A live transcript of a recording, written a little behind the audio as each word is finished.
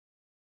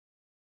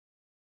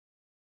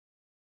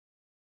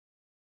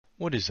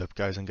What is up,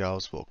 guys and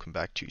gals? Welcome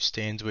back to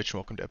Stanswitch.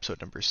 Welcome to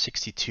episode number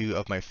 62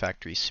 of my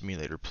factory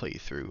simulator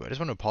playthrough. I just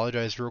want to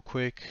apologize real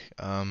quick.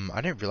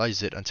 I didn't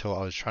realize it until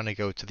I was trying to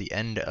go to the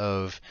end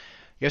of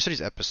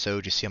yesterday's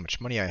episode to see how much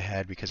money I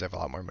had, because I have a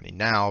lot more money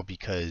now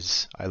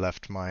because I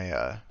left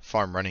my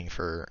farm running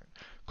for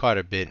quite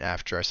a bit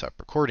after I stopped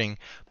recording.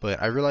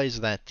 But I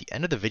realized that the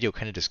end of the video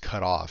kind of just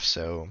cut off,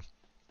 so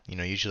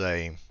usually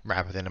I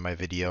wrap at the end of my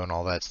video and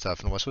all that stuff,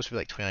 and it was supposed to be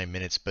like 29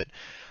 minutes, but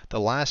the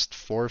last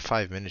 4 or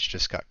 5 minutes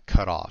just got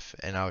cut off,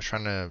 and I was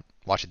trying to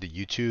watch it to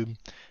YouTube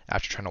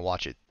after trying to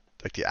watch it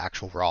like the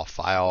actual raw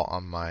file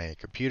on my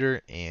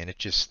computer, and it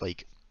just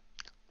like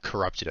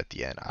corrupted at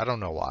the end. I don't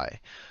know why.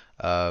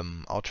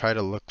 I'll try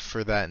to look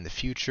for that in the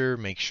future,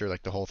 make sure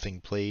like the whole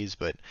thing plays,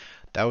 but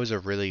that was a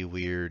really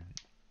weird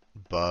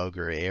bug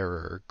or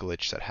error or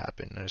glitch that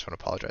happened. I just want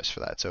to apologize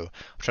for that. So I'll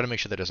try to make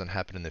sure that doesn't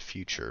happen in the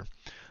future.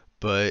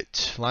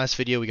 But last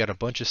video we got a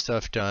bunch of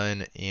stuff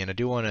done, and I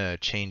do want to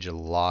change a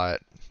lot,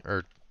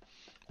 or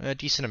a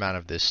decent amount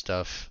of this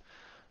stuff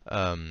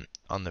on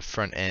the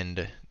front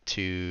end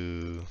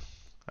to,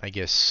 I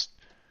guess,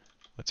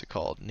 what's it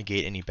called?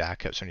 Negate any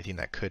backups or anything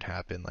that could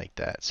happen like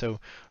that. So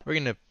we're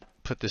going to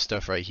put this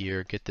stuff right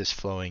here, get this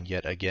flowing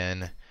yet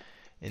again,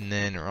 and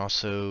then we're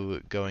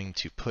also going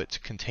to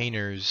put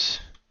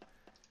containers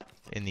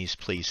in these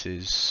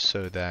places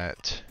so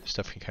that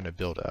stuff can kind of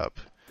build up.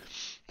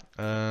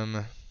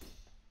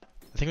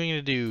 I think we're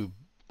going to do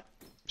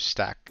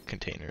stack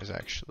containers,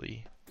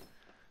 actually.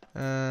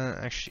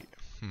 I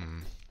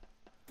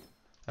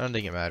don't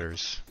think it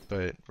matters,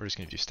 but we're just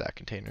going to do stack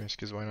containers,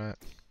 because why not?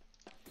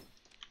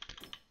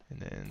 And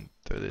then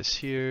throw this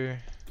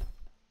here.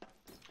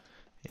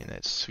 And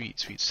that sweet,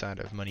 sweet sound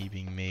of money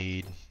being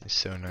made is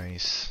so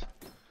nice.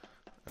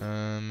 You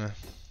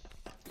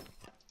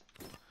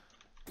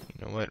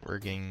know what? We're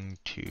going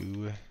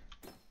to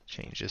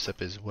change this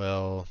up as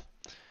well.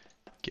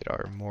 Get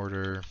our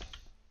mortar.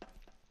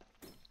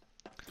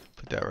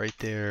 Put that right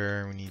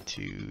there. We need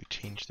to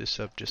change this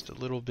up just a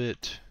little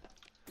bit.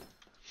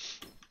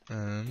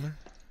 I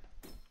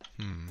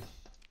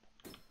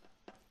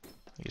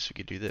guess we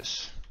could do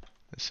this.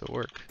 This will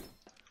work.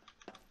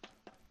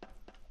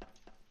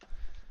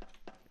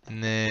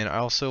 And then I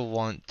also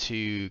want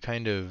to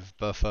kind of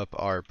buff up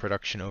our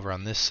production over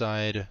on this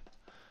side,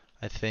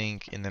 I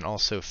think, and then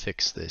also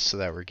fix this so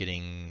that we're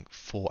getting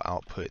full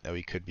output that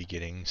we could be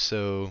getting.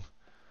 So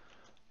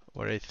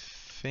what I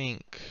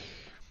think,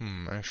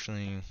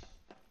 actually,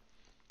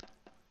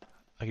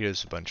 I could do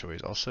this a bunch of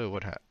ways. Also,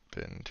 what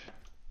happened?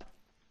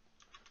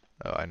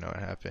 Oh, I know what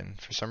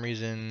happened. For some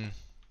reason,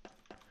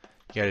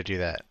 you gotta do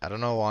that. I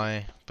don't know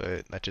why,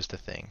 but that's just a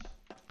thing.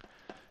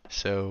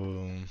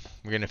 So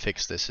we're gonna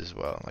fix this as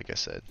well, like I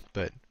said,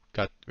 but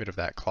got rid of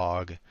that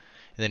clog. And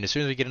then as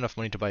soon as we get enough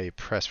money to buy a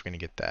press, we're gonna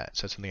get that.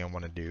 So that's something I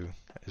want to do,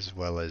 as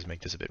well as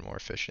make this a bit more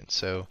efficient.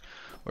 So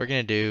what we're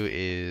gonna do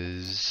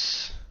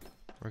is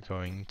we're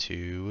going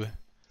to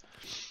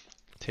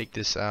take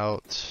this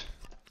out.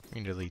 We're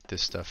gonna delete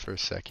this stuff for a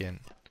second.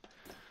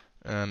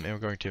 And we're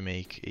going to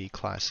make a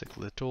classic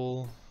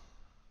little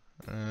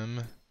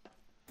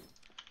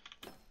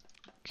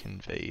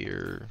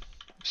conveyor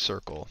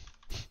circle.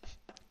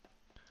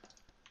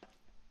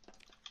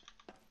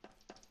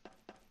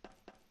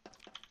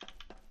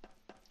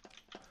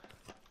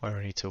 Why do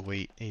I need to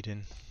wait,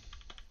 Aiden?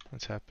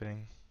 What's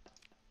happening?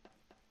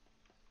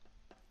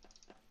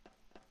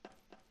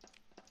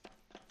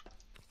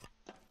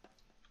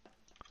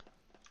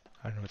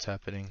 I don't know what's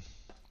happening,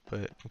 but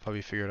we'll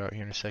probably figure it out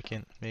here in a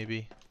second,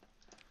 maybe.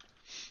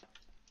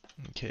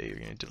 Okay, you're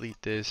gonna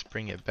delete this,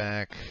 bring it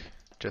back,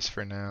 just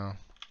for now.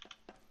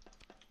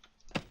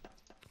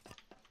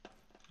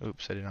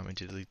 Oops, I did not mean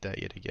to delete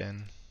that yet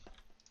again.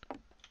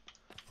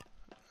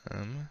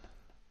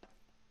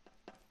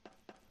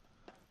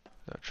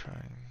 Without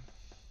trying.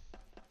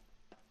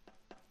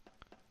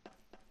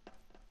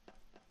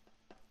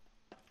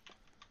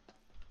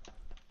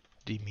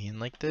 Do you mean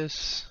like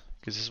this?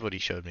 Because this is what he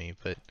showed me,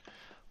 but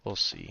we'll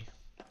see.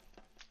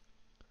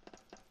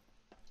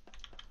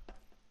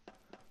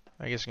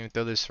 I guess I'm going to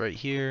throw this right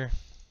here,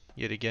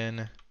 yet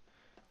again,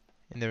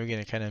 and then we're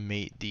going to kind of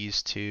mate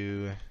these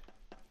two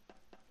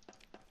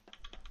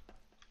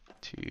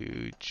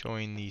to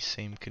join the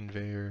same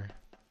conveyor,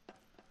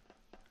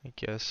 I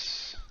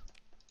guess.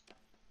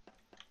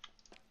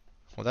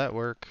 Will that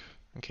work?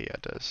 Okay, yeah,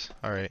 it does.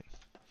 Alright.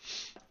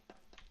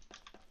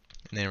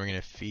 And then we're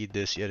going to feed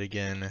this yet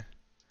again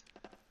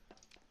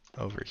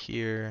over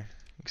here,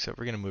 except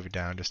we're going to move it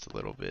down just a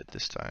little bit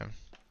this time.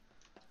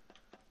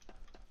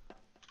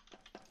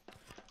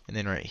 And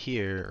then right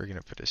here, we're going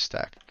to put a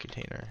stack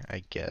container,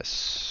 I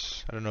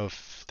guess. I don't know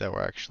if that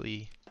will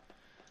actually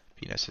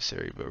be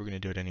necessary, but we're going to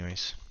do it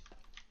anyways.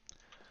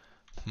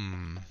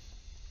 Yeah,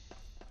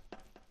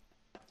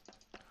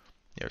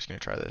 we're just going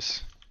to try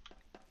this.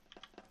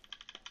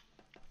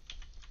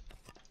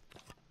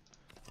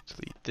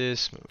 Delete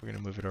this. We're going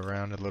to move it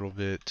around a little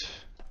bit.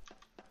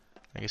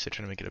 I guess I'm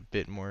trying to make it a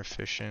bit more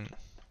efficient.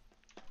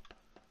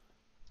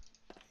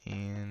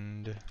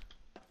 And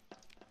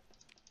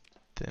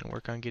then we're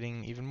work on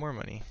getting even more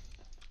money.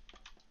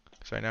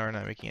 Because right now we're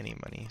not making any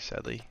money,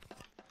 sadly.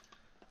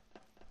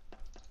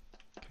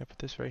 Can I put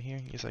this right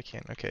here? Yes, I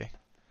can. Okay.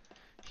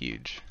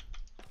 Huge.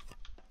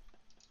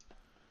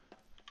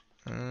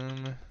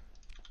 Can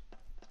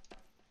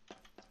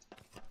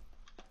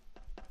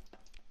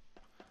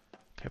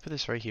I put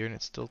this right here and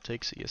it still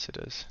takes it? Yes, it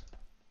does.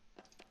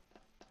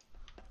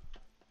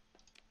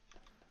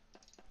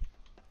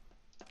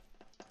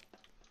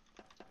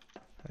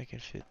 I can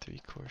fit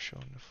 3 core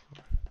shells on the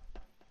floor.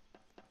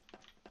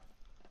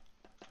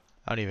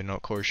 I don't even know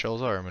what core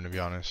shells are, I'm gonna be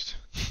honest.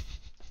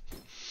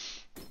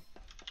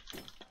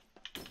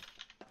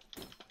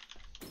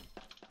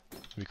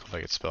 It'd be cool if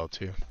I could spell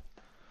too.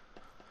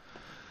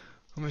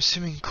 I'm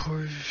assuming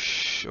core.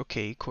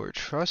 Okay, core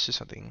truss is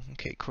something.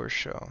 Okay, core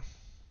shell.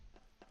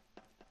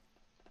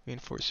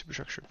 Reinforced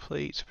superstructure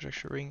plate,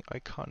 superstructure ring,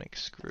 iconic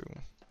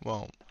screw.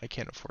 Well, I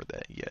can't afford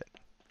that yet,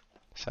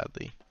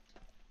 sadly.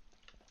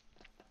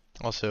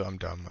 Also, I'm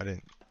dumb. I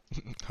didn't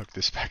hook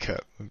this back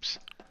up. Oops.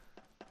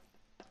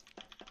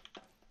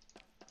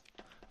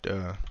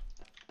 Duh.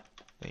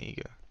 There you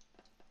go.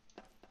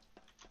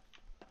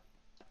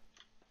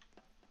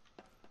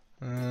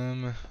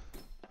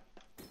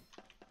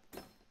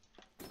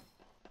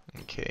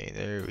 Okay,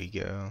 there we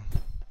go.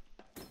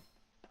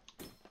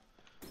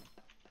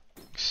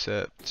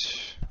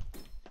 Except,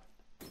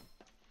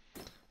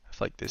 I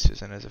feel like this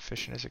isn't as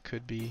efficient as it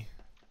could be,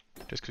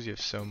 just because you have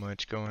so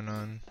much going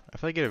on. I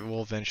feel like it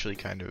will eventually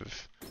kind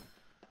of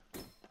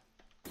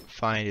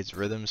find its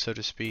rhythm, so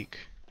to speak,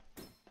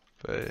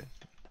 but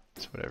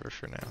it's whatever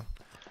for now.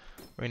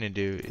 What we're gonna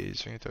do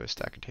is we're gonna throw a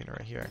stack container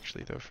right here,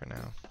 actually, though, for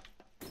now.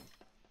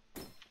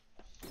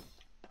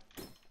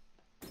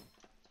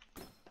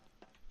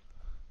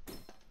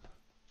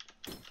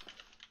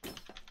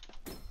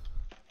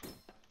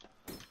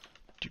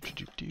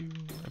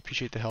 I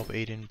appreciate the help,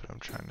 Aiden, but I'm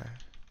trying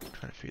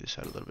to figure this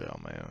out a little bit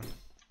on my own.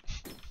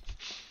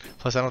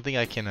 Plus, I don't think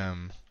I can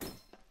I'm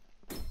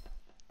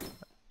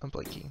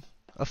blanking.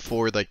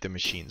 Afford like the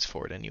machines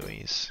for it,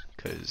 anyways,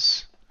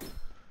 because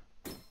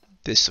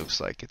this looks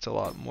like it's a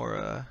lot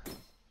more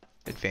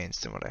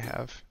advanced than what I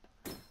have.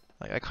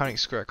 Like iconic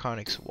screw,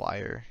 iconics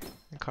wire.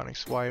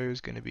 Iconics wire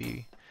is gonna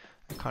be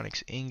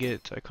iconics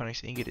ingot.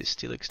 Iconics ingot is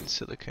steelix and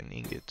silicon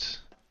ingot.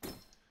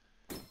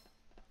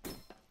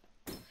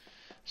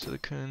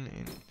 Silicon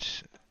and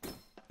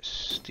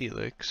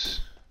steelix,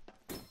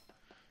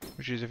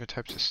 which is different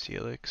types of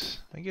steelix.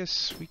 I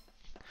guess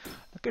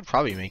I could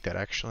probably make that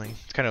actually.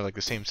 It's kind of like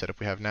the same setup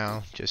we have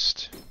now,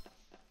 just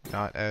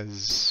not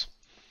as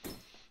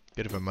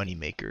good of a money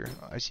maker,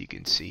 as you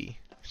can see.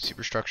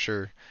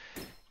 Superstructure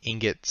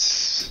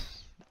ingots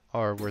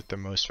are worth the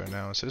most right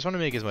now, so I just want to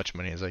make as much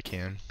money as I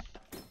can.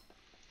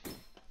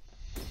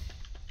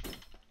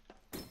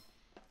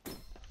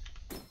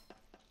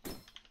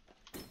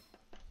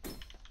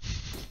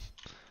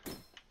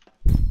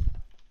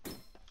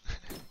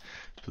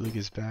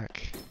 Beluga's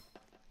back.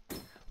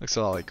 Looks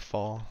a lot like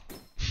Fall.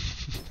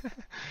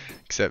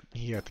 Except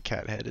he got the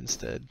cat head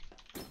instead.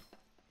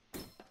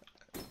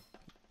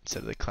 Instead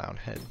of the clown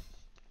head.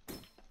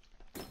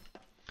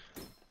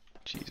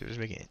 Jeez, they're just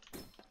making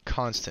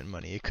constant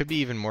money. It could be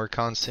even more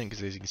constant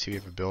because as you can see we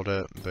have a build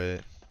up,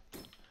 but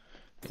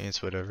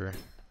it's whatever.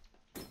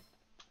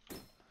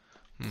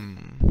 I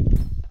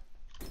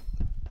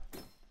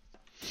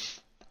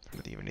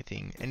don't think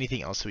of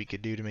anything else we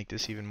could do to make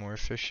this even more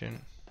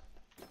efficient.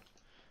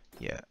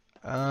 Yeah.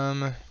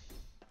 I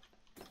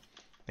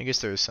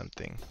guess there is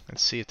something.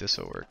 Let's see if this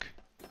will work.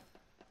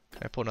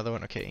 Can I pull another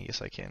one? Okay,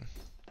 yes I can.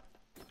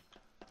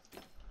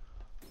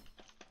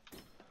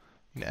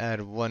 I'm gonna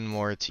add one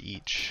more to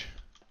each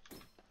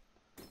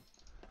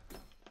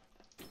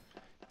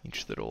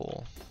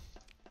little,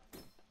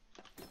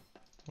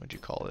 what'd you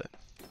call it?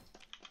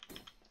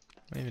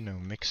 I don't even know,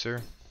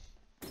 mixer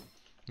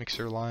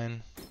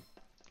line.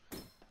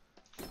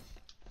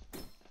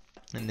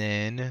 And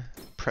then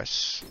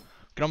press. We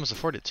can almost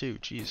afford it too,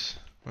 jeez.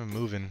 We're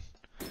moving.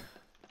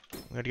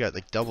 We already got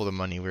like double the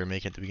money we were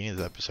making at the beginning of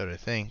the episode, I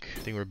think. I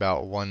think we're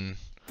about one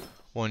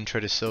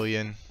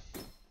trillion.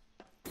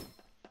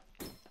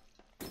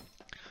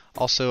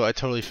 Also, I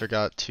totally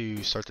forgot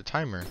to start the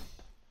timer.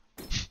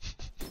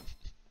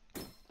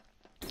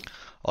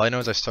 All I know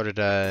is I started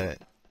at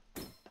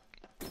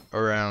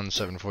around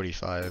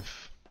 7:45.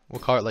 We'll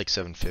call it like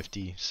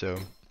 7:50, so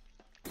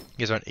I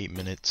guess around 8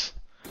 minutes.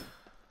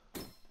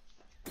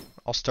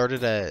 I'll start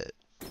it at,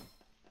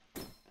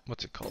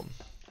 what's it called?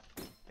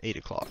 8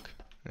 o'clock,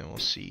 and we'll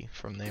see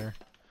from there.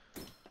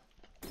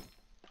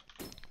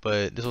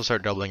 But this will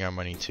start doubling our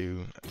money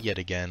too, yet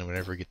again,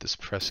 whenever we get this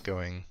press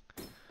going.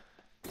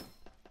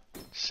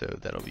 So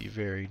that'll be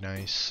very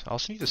nice. I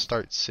also need to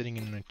start sitting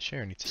in a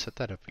chair. I need to set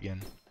that up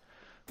again.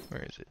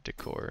 Where is it?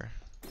 Decor.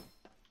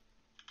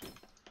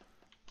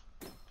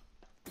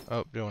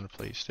 Oh, don't want to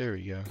place. There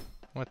we go.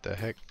 What the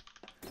heck?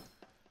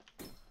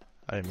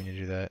 I didn't mean to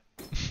do that.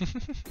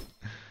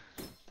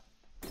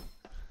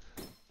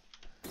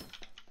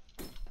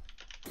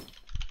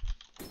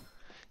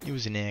 It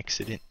was an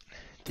accident.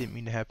 Didn't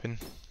mean to happen.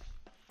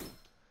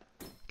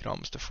 Can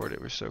almost afford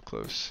it. We're so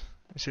close.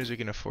 As soon as we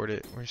can afford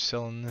it, we're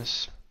selling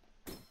this.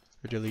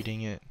 We're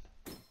deleting it.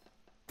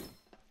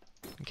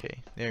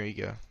 Okay, there you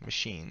go.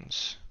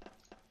 Machines.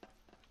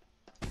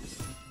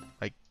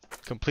 I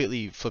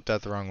completely flipped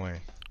out the wrong way.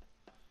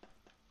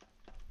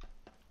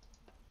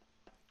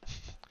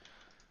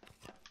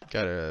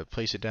 Gotta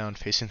place it down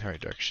facing the right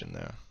direction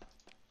though.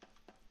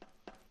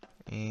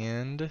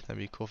 And that'd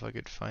be cool if I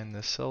could find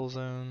the sell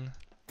zone.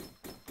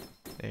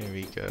 There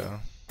we go.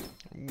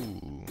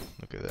 Ooh,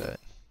 look at that.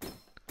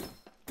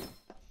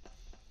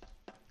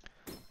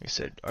 Like I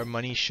said, our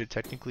money should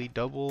technically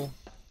double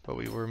what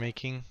we were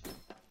making.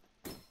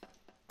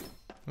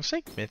 Looks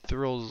like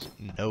Mithril's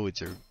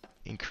nodes are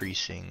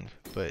increasing,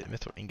 but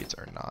Mithril ingots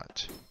are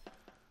not.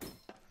 I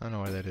don't know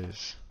why that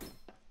is.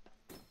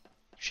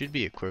 Should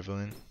be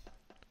equivalent,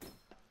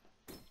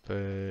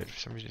 but for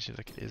some reason it seems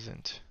like it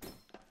isn't.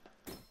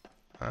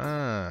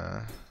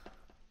 Ah,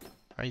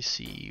 I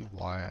see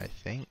why, I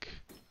think.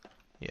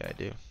 Yeah, I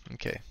do.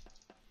 Okay.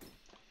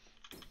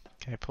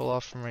 Can I pull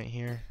off from right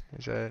here?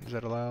 Is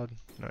that allowed?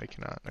 No, I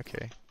cannot.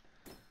 Okay.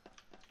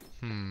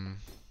 Will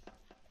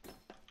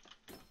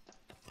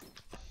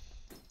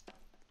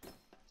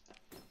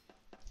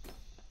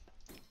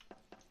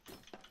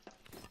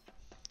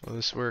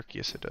this work?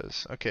 Yes, it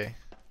does. Okay.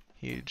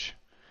 Huge.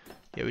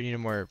 Yeah, we need a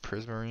more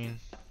prismarine.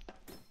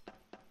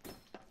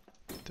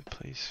 The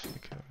place for the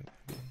cover.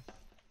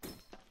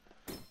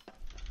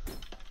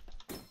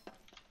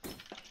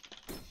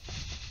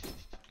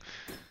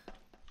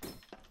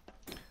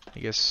 I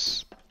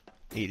guess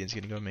Aiden's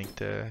gonna go make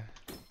the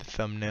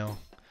thumbnail.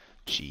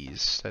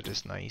 Jeez, that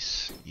is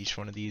nice. Each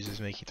one of these is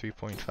making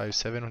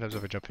 3.57. What happens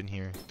if I jump in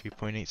here?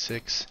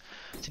 3.86.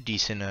 It's a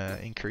decent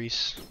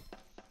increase.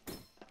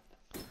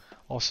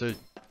 Also,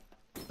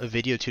 a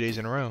video 2 days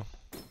in a row.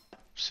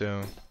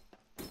 So,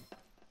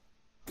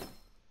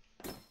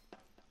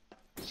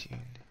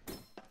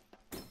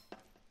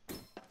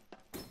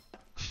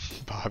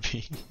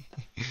 Bobby.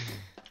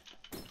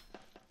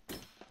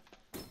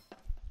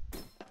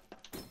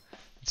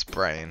 It's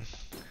Brian.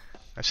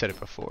 I've said it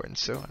before, and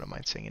so I don't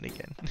mind saying it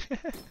again.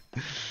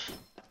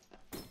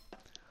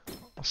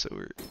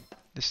 Also,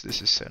 this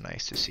is so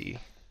nice to see.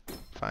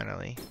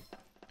 Finally,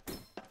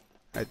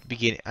 at the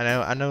beginning,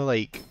 I know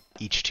like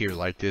each tier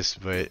like this,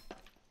 but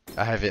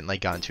I haven't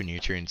like gotten to a new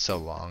tier in so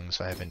long,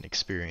 so I haven't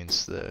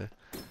experienced the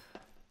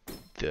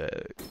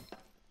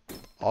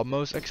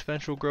almost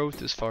exponential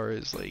growth as far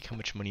as like how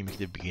much money you make at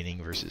the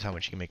beginning versus how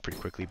much you can make pretty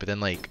quickly. But then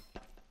like,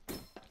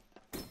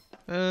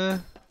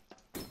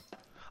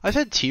 I've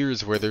had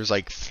tiers where there's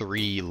like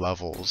 3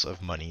 levels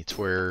of money,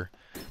 to where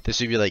this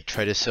would be like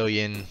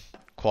tridecillion,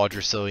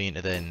 quadricillion,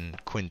 and then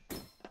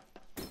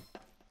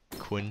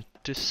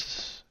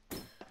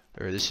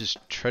this is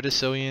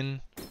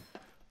tridecillion,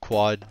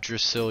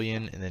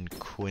 quadricillion, and then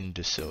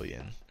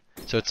quindecillion.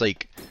 So it's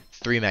like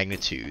 3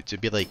 magnitudes.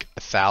 It'd be like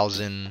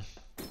 1,000,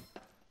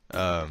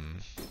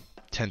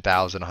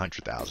 10,000,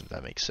 100,000, if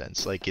that makes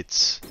sense. Like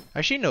it's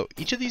actually no,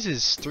 each of these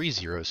is 3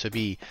 zeros, so it'd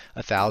be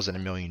 1,000, a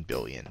million,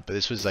 billion. But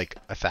this was like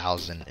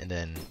 1,000 and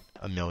then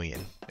a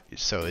million.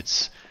 So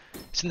it's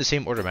in the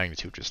same order of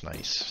magnitude, which is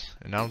nice.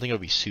 And I don't think it'll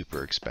be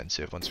super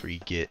expensive once we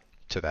get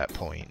to that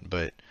point,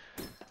 but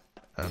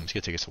it's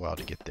gonna take us a while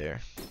to get there.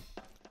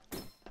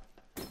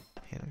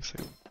 Yeah, looks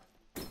like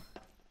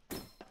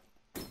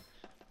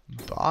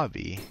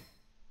Bobby.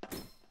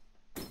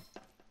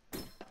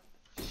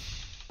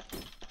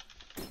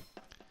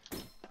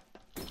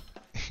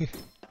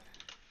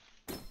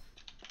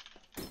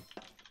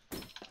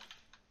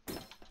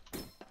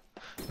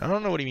 I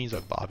don't know what he means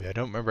by Bobby. I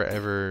don't remember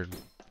ever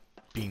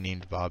being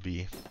named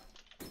Bobby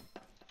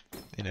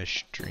in a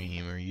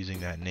stream or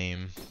using that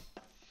name.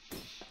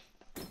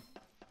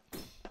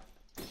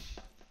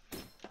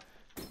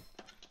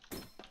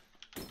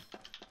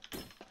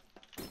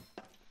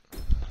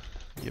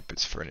 Yep,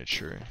 it's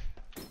furniture.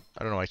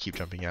 I don't know why I keep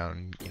jumping out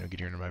and,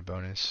 getting rid of my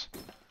bonus.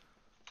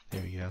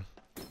 There we go.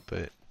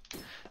 But,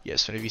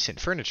 yes, whenever you send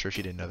furniture, if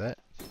you didn't know that,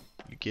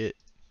 you get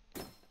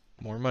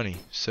more money.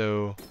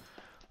 So,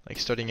 like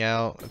starting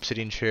out,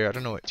 obsidian chair, I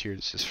don't know what tier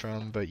this is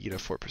from, but you get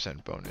a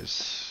 4%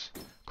 bonus.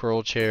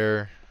 Coral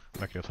chair,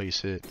 I'm not going to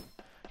place it.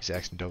 He's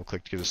accident double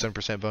click to give a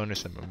 7%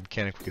 bonus, and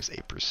mechanical gives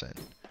 8%.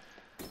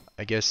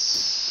 I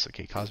guess,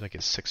 okay, cosmic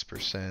is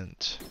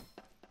 6%.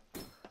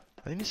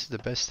 I think this is the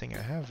best thing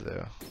I have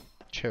though,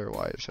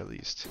 chair-wise at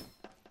least.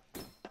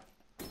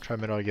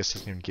 Trimetal, I guess,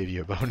 doesn't even give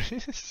you a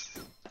bonus.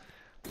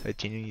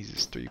 Titanium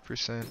uses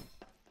 3%.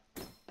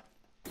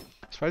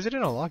 Surprised I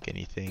didn't unlock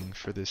anything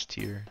for this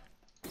tier.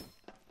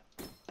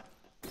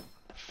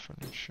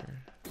 Furniture.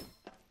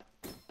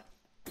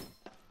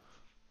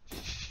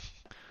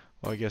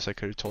 Well, I guess I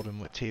could have told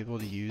him what table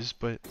to use,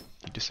 but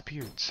he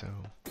disappeared, so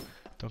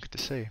don't get to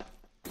say.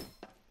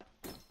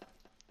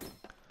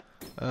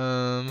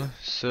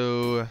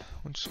 So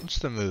what's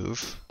the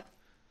move?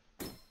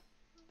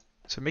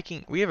 So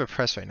we have a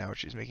press right now,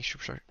 which is making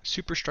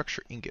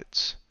superstructure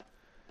ingots.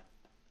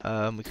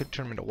 We could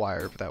turn them into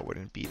wire, but that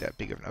wouldn't be that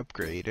big of an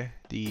upgrade.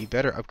 The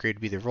better upgrade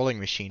would be the rolling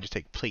machine to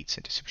take plates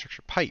into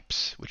superstructure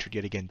pipes, which would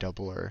yet again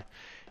double our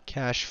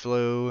cash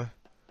flow.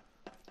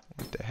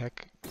 What the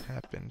heck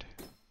happened?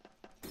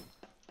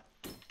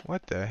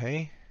 What the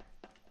hey?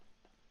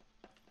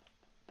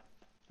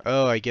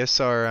 Oh, I guess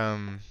our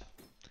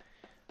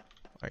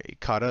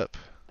it caught up,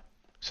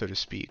 so to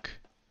speak.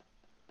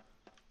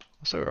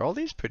 Also, are all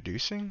these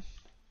producing?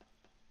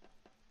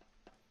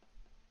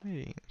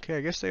 Maybe. Okay,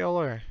 I guess they all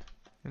are.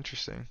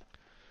 Interesting.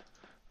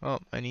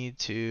 Well, I need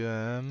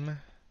to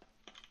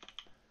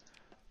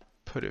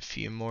put a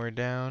few more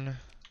down,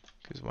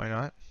 because why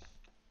not?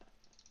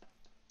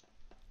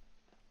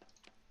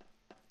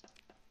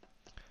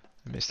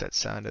 I missed that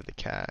sound of the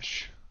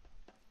cash,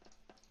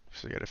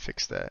 so I gotta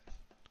fix that.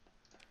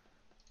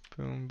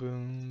 Boom,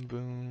 boom,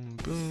 boom,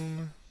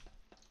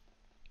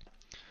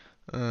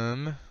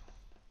 boom.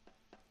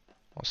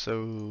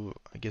 Also,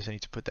 I guess I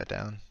need to put that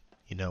down.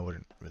 You know,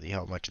 wouldn't really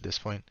help much at this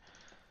point.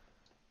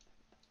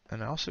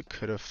 And I also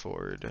could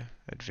afford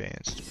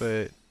advanced,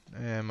 but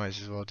I might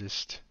as well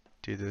just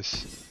do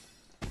this.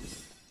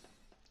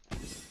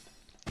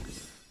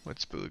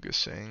 What's Beluga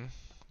saying?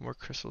 More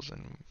crystals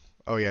and...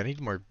 Oh yeah, I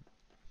need more...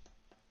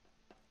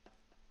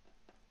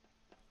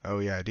 Oh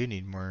yeah, I do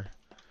need more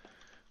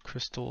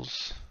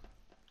crystals.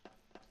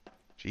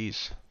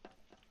 Jeez.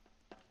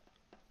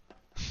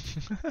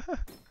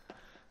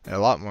 A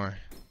lot more.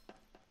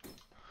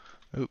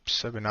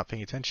 Oops, I've been not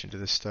paying attention to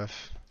this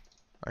stuff.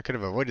 I could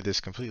have avoided this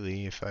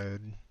completely if I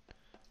had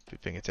been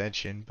paying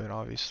attention, but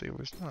obviously I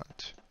was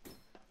not.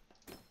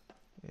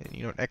 And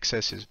you know,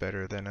 excess is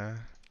better than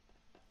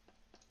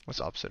what's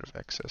the opposite of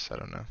excess? I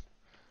don't know.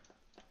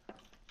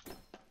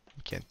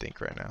 I can't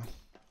think right now.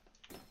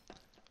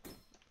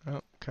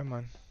 Oh, come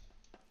on.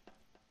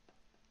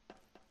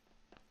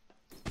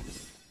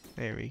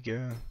 There we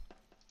go.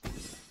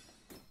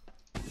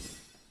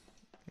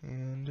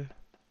 And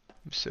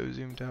I'm so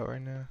zoomed out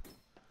right now.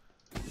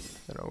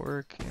 That'll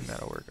work, and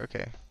that'll work.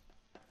 Okay.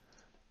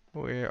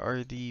 Where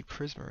are the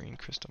prismarine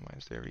crystal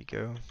mines? There we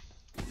go.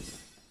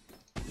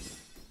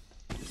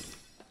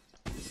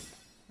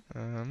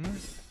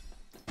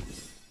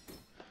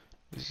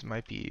 This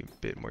might be a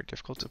bit more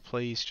difficult to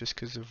place just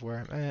because of where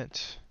I'm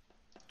at.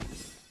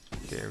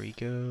 There we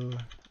go.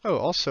 Oh,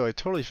 also, I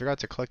totally forgot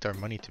to collect our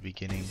money at the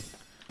beginning.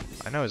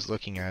 I know I was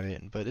looking at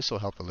it, but this will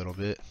help a little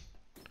bit.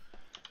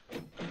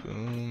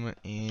 Boom,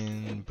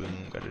 and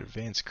boom. Got an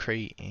advanced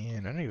crate,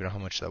 and I don't even know how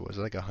much that was.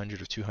 Like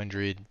 100 or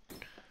 200.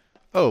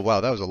 Oh,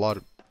 wow, that was a lot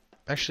of...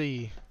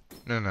 Actually,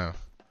 no.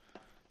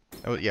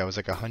 Oh, yeah, it was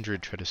like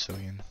 100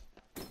 Tredicillion.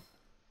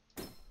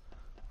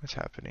 What's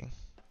happening?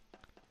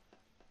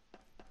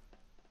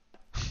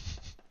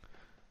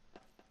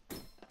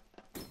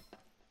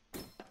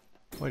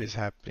 What is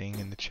happening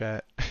in the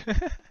chat?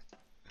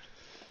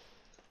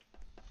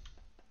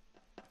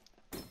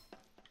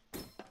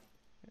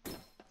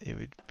 It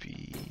would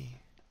be...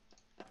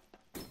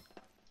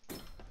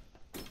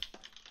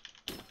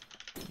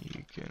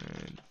 You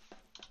can...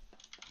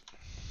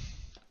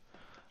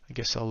 I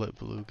guess I'll let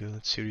Beluga.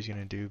 Let's see what he's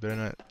gonna do.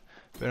 Better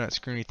not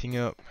screw anything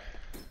up.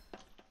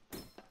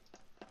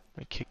 Let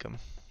me kick him.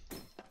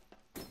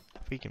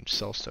 We can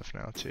sell stuff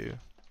now too.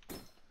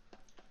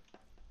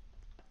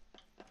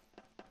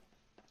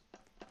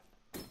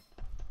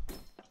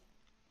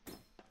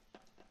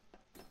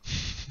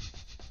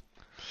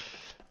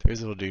 There's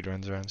a little dude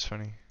runs around, it's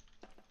funny.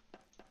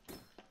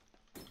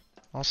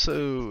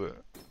 Also,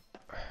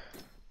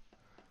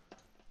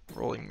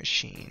 rolling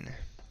machine.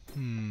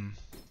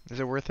 Is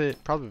it worth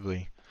it?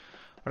 Probably.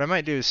 What I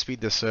might do is speed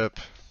this up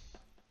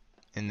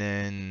and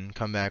then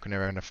come back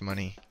whenever I have enough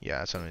money. Yeah,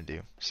 that's what I'm gonna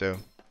do. So,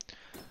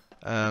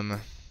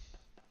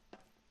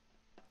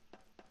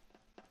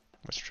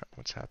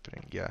 what's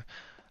happening? Yeah,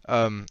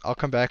 I'll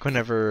come back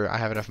whenever I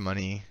have enough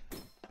money.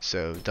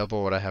 So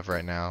double what I have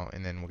right now,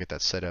 and then we'll get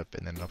that set up,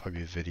 and then I'll probably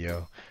do a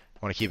video. I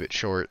want to keep it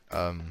short.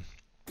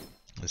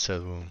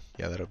 So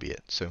yeah, that'll be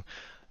it. So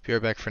be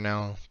right back for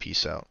now.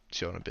 Peace out.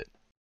 See you in a bit.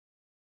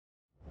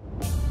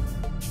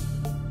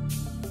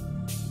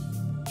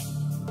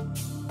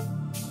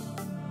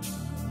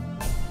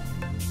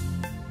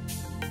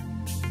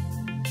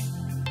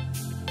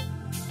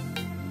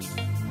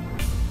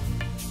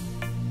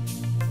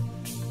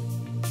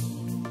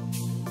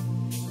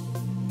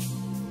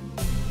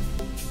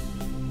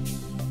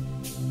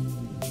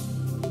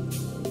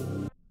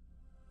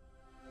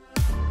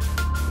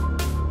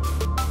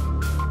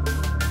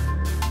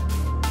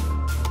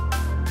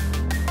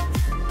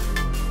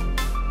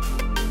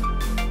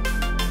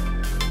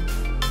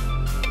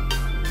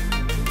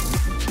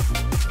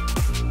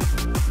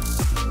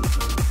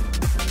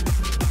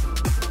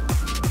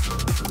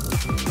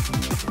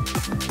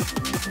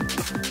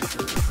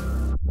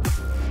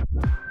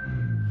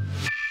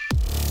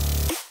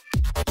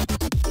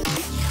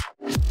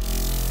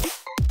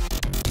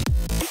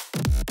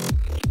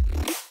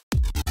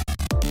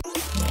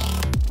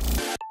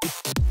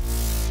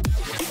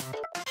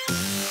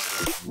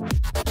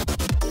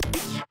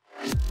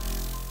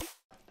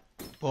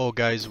 Well,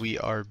 guys, we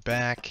are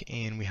back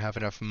and we have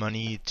enough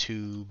money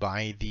to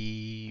buy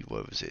the,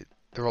 what was it?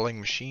 The rolling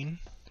machine.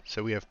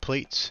 So we have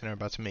plates and are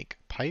about to make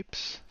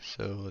pipes.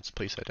 So let's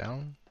place that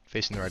down,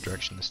 facing the right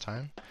direction this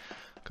time.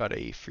 Got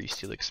a free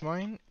Steelix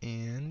mine,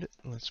 and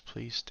let's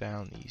place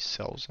down the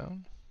cell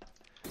zone.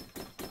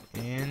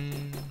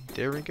 And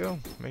there we go,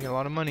 making a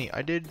lot of money.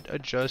 I did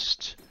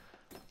adjust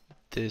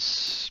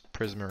this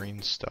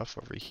prismarine stuff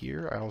over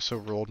here. I also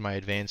rolled my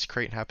advanced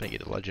crate and happened to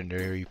get a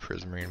legendary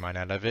prismarine mine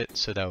out of it,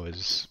 so that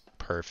was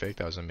perfect.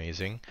 That was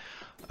amazing.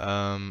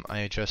 I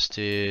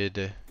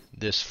adjusted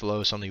this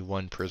flow so only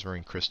one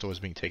prismarine crystal was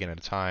being taken at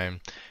a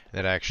time.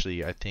 And that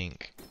actually, I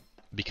think,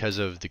 because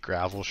of the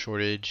gravel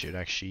shortage, it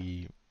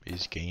actually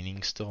is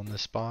gaining still in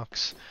this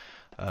box.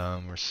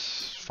 We're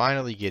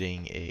finally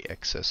getting a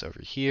excess over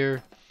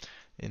here.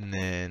 And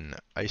then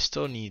I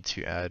still need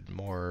to add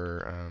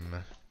more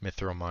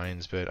mithril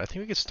mines, but I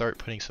think we could start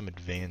putting some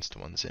advanced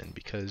ones in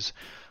because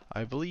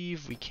I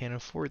believe we can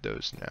afford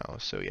those now.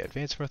 So yeah,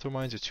 advanced mithril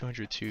mines are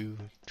 202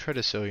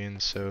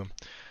 tredecillions, so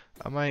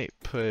I might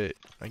put,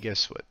 I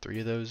guess, what,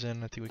 3 of those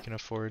in I think we can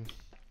afford.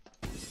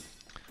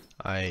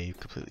 I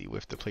completely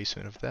whiffed the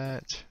placement of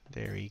that.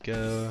 There we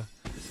go.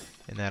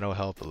 And that'll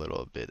help a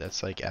little bit.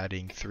 That's like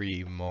adding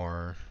 3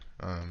 more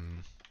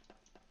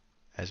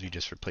as we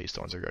just replaced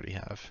the ones I already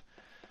have.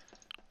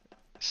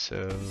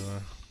 So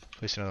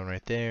place another one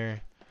right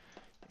there,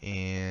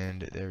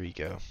 and there we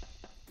go.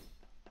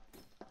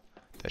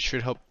 That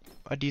should help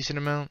a decent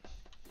amount.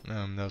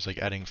 That was like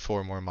adding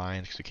 4 more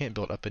mines because we can't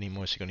build up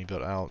anymore, so you can only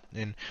build out.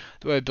 And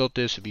the way I built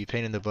this would be a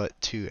pain in the butt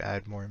to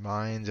add more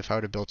mines. If I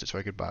would have built it so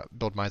I could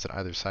build mines on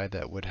either side,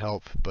 that would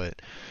help,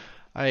 but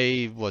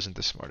I wasn't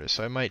the smartest,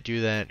 so I might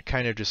do that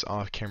kind of just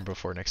off camera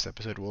before next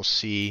episode. We'll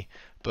see.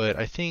 But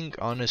I think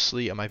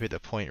honestly I might be at the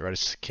point where I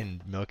just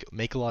can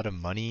make a lot of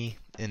money,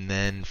 and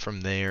then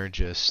from there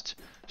just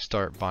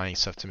start buying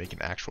stuff to make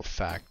an actual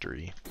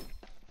factory.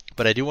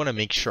 But I do want to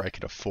make sure I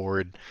could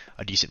afford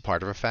a decent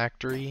part of a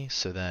factory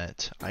so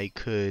that I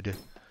could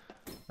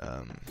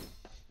I'm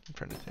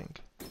trying to think.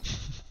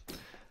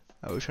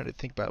 I was trying to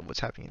think about what's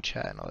happening in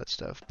chat and all that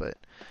stuff, but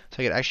so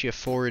I could actually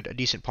afford a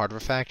decent part of a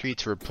factory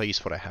to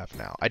replace what I have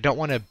now. I don't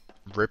want to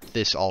rip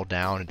this all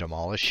down and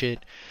demolish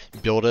it,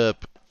 build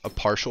up a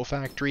partial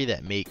factory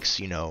that makes,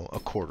 you know, a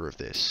quarter of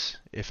this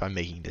if I'm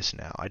making this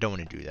now. I don't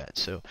want to do that.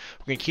 So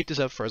we're going to keep this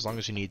up for as long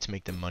as we need to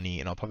make the money,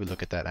 and I'll probably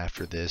look at that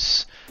after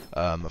this.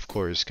 Of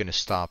course, going to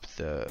stop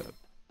the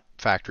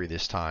factory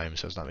this time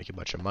so it's not making a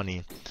bunch of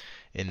money,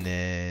 and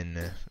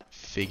then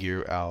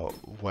figure out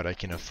what I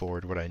can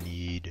afford, what I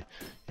need,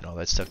 and all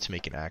that stuff to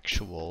make an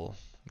actual,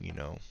 you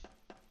know,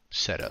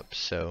 setup.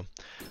 So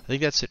I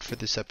think that's it for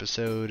this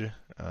episode.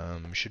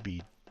 Should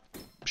be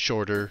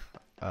shorter.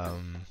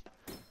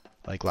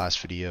 Like last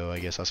video, I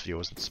guess last video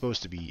wasn't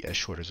supposed to be as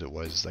short as it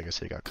was. Like I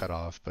said, it got cut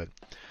off, but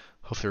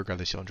hopefully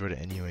regardless you'll enjoyed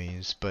it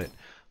anyways. But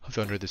hope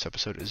you enjoyed this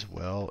episode as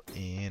well,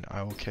 and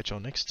I will catch y'all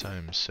next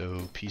time.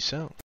 So peace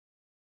out.